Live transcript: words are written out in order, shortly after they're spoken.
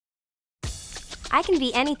I can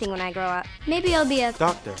be anything when I grow up. Maybe I'll be a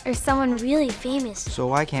doctor or someone really famous.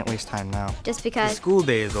 So I can't waste time now. Just the because school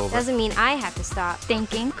day is over. doesn't mean I have to stop.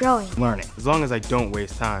 Thinking, growing, Learning. As long as I don't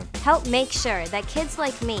waste time. Help make sure that kids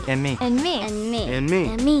like me And me. and me, and me And me.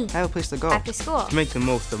 and me. I have a place to go. after school, To make the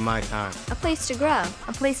most of my time. a place to grow.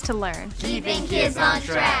 A place to learn. Keeping kids on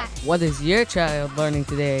track. What is your child learning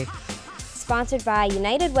today? Sponsored by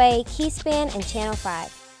United Way, Keyspan, and Channel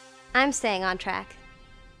 5. I'm staying on track.